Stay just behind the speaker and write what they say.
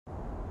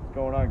What's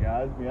going on,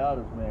 guys?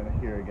 Miatas man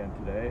here again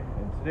today,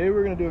 and today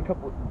we're going to do a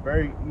couple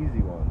very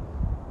easy ones.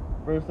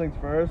 First things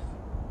first,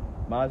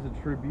 Mazda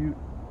Tribute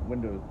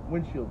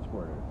windshield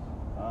squirters.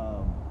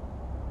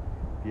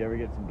 If you ever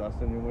get some dust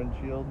in your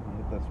windshield, you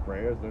hit the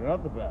sprayers. They're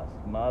not the best.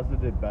 Mazda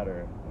did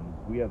better, and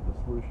we have the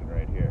solution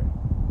right here.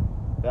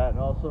 That, and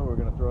also we're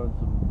going to throw in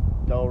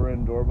some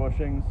Delrin door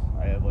bushings.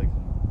 I have like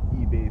some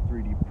eBay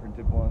 3D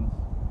printed ones.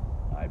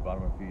 I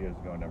bought them a few years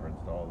ago and never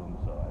installed them,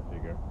 so I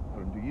figure put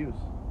them to use.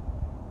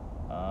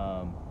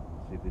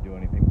 See if they do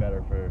anything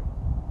better for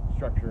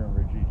structure and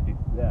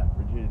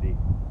rigidity.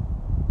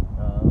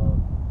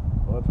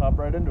 Well, let's hop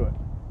right into it.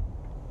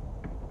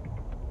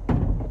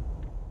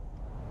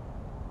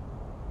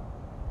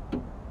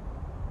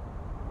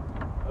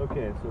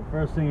 Okay, so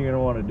first thing you're going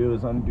to want to do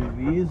is undo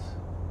these.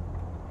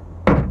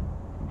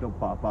 They'll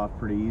pop off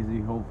pretty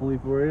easy, hopefully,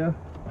 for you.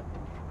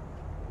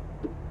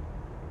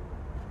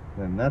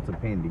 And that's a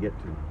pain to get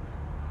to.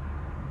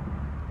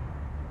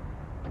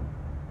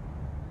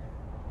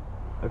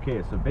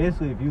 Okay, so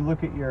basically if you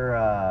look at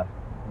your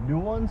new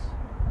ones,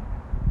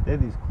 they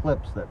have these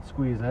clips that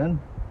squeeze in.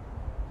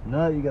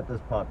 Now that you got this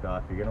popped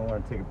off, you're going to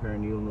want to take a pair of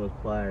needle nose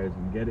pliers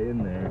and get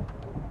in there.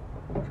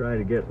 Try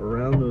to get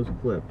around those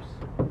clips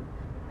and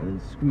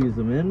then squeeze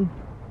them in.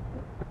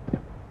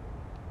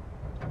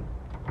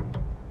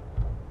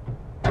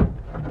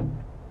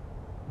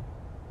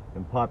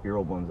 And pop your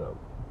old ones out.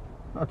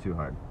 Not too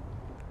hard.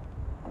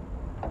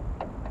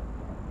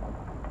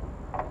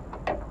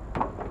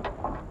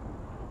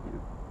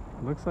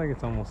 Looks like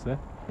it's almost there.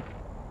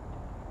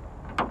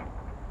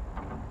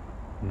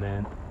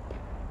 Man.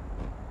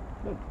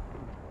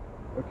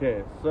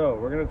 Okay, so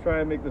we're going to try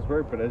and make this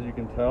work, but as you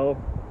can tell,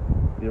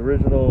 the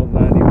original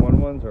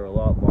 91 ones are a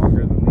lot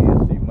longer than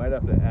these, so you might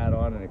have to add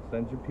on an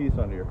extension piece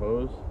onto your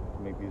hose to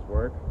make these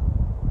work.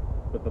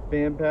 But the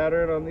fan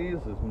pattern on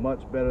these is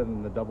much better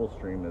than the double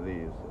stream of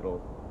these.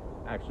 It'll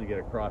actually get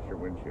across your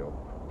windshield.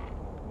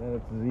 And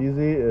it's as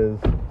easy as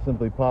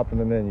simply popping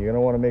them in. You're going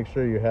to want to make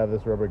sure you have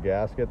this rubber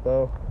gasket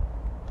though.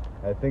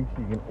 I think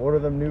you can order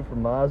them new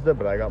from Mazda,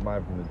 but I got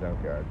mine from the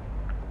junkyard.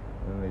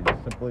 And then they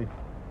just simply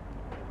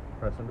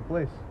press into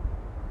place.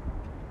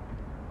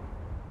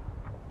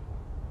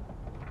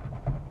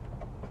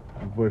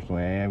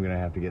 Unfortunately, I am going to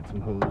have to get some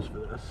hose for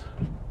this,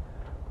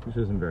 which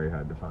isn't very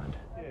hard to find.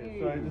 Okay,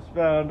 so I just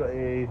found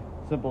a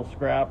simple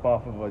scrap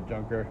off of a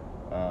junker,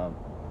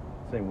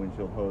 same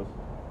windshield hose.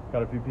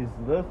 Got a few pieces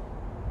of this,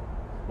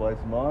 splice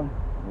them on,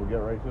 and we'll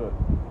get right to it.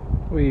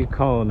 What are you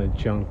calling a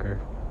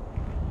junker?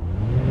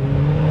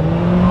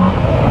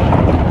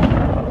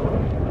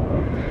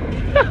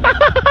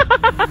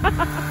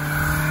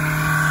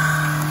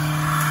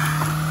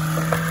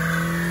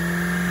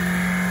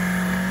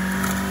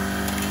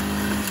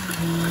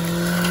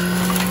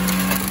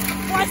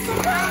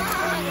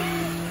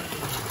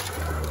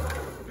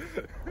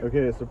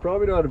 Okay, so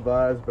probably not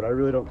advised, but I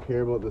really don't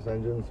care about this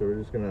engine, so we're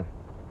just gonna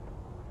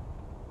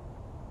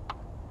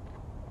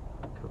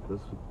cut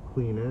this with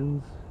clean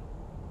ends.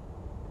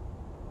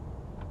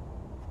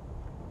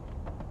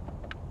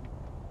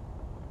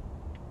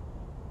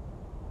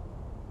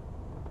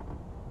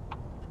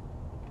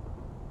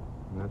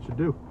 And that should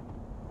do.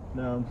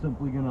 Now I'm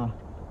simply gonna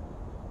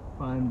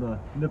find the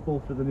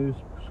nipple for the new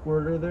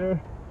squirter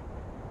there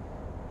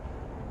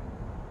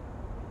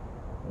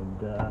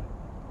and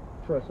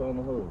press on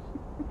the hose.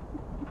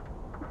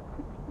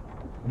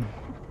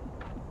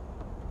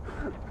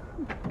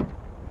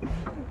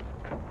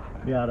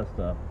 Miata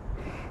stuff.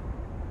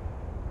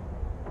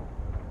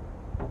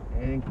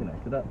 And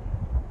connect it up.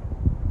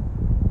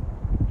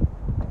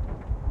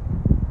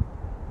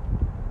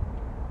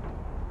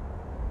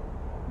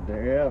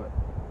 There you have it.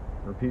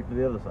 Repeat for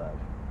the other side.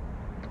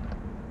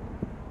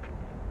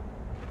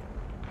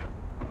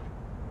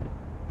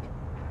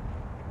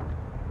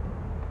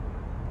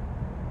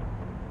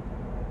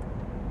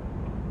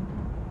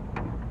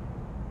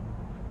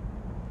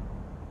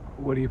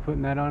 What are you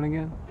putting that on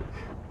again?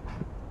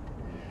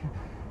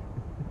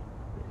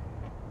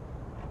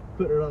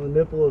 Put it on the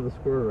nipple of the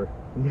squirter.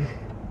 And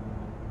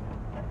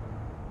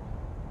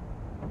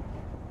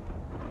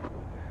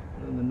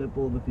the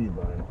nipple of the feed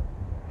line.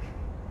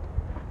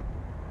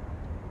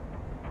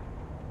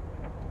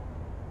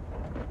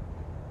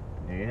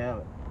 There you have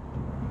it.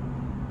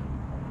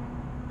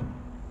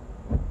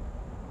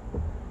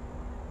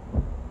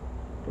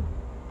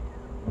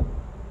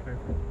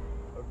 Perfect.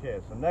 Okay,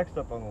 so next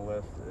up on the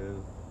list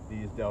is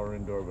these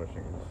Delrin door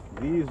bushings.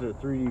 These are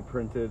 3D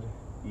printed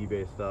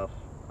eBay stuff.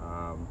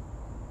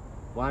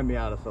 Blind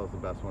Miata sells the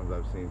best ones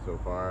I've seen so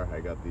far. I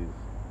got these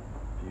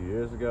a few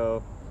years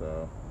ago,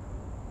 so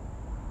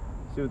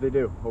see what they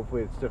do.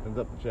 Hopefully it stiffens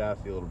up the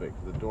chassis a little bit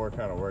because the door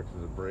kind of works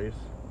as a brace.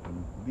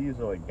 And these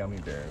are like gummy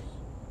bears.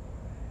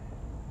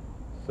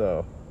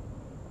 So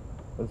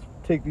let's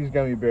take these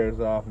gummy bears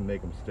off and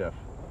make them stiff.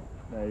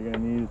 Now you're going to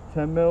need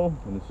 10 mil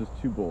and it's just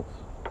 2 bolts.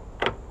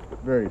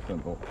 Very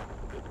simple.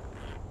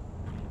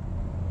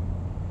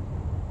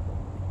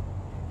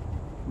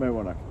 Might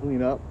want to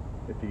clean up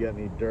if you get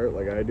any dirt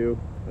like I do.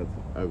 That's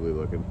ugly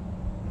looking.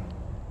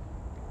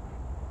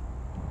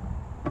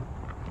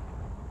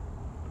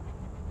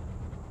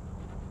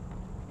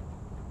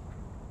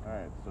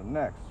 So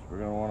next, we're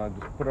going to want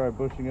to just put our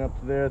bushing up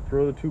to there,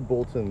 throw the 2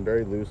 bolts in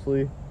very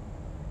loosely.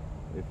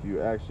 If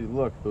you actually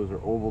look, those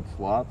are oval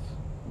slots,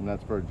 and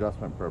that's for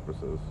adjustment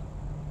purposes.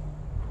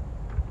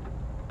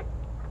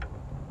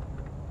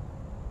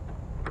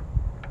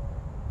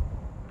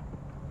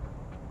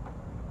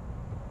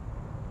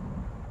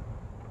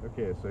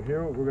 Okay, so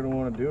here what we're going to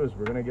want to do is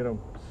we're going to get them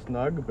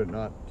snug but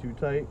not too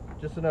tight,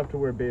 just enough to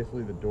where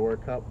basically the door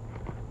cup,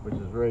 which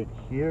is right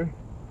here,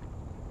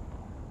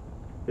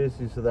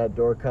 basically so that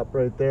door cup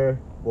right there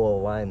will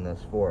align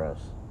this for us.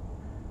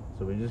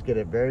 So we just get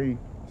it very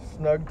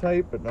snug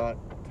tight but not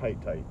tight,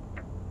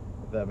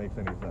 if that makes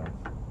any sense.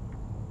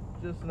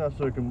 Just enough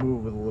so it can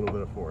move with a little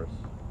bit of force.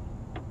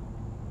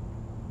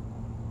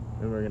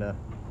 Then we're going to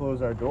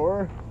close our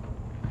door.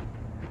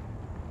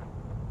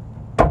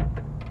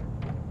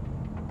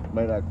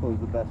 Might not close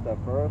the best at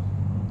first.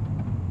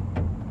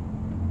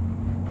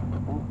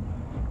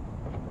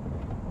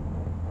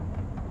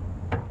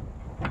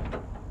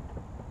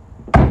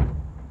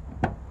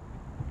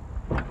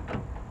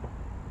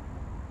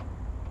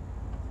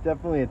 It's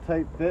definitely a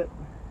tight fit.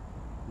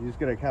 You just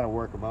gotta kind of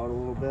work them out a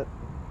little bit.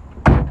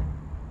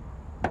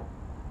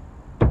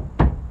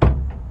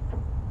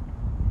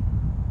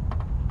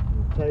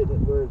 You tighten it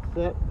where it's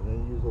set, and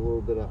then use a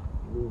little bit of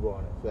lube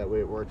on it, so that way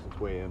it works its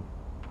way in.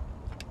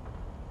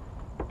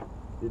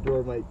 Your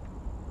door might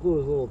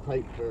close a little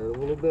tight for a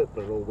little bit,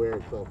 but it'll wear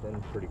itself in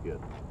pretty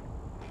good.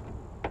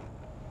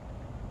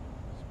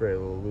 Spray a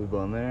little lube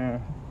on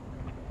there.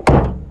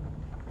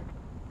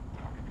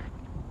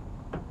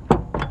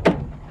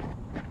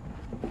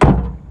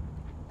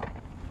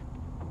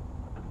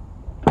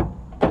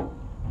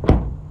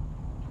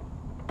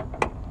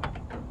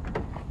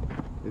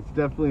 It's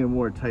definitely a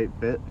more tight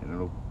fit, and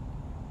it'll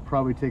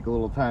probably take a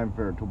little time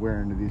for it to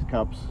wear into these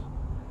cups.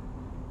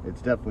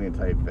 It's definitely a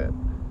tight fit.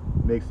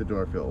 Makes the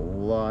door feel a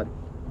lot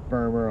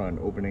firmer on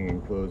opening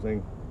and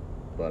closing,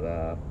 but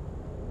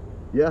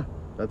yeah,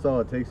 that's all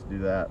it takes to do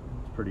that.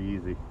 It's pretty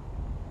easy.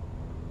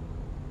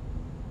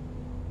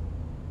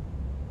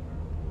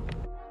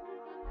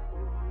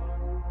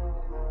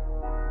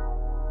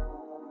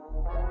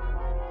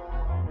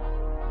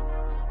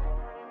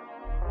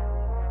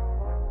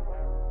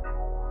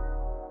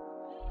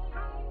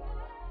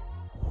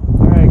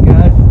 Alright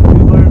guys, if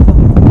you learned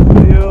something from this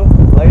video,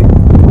 like,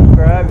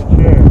 subscribe, and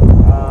share.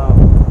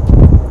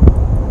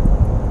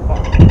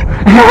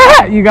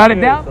 You got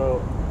it down? So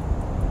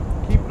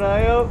keep an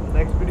eye out. The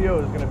next video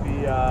is gonna be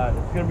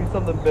it's gonna be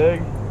something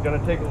big. It's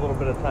gonna take a little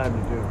bit of time to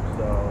do.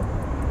 So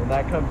when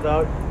that comes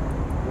out,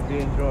 you'll be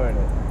enjoying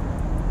it.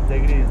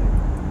 Take it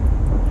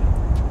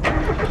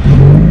easy.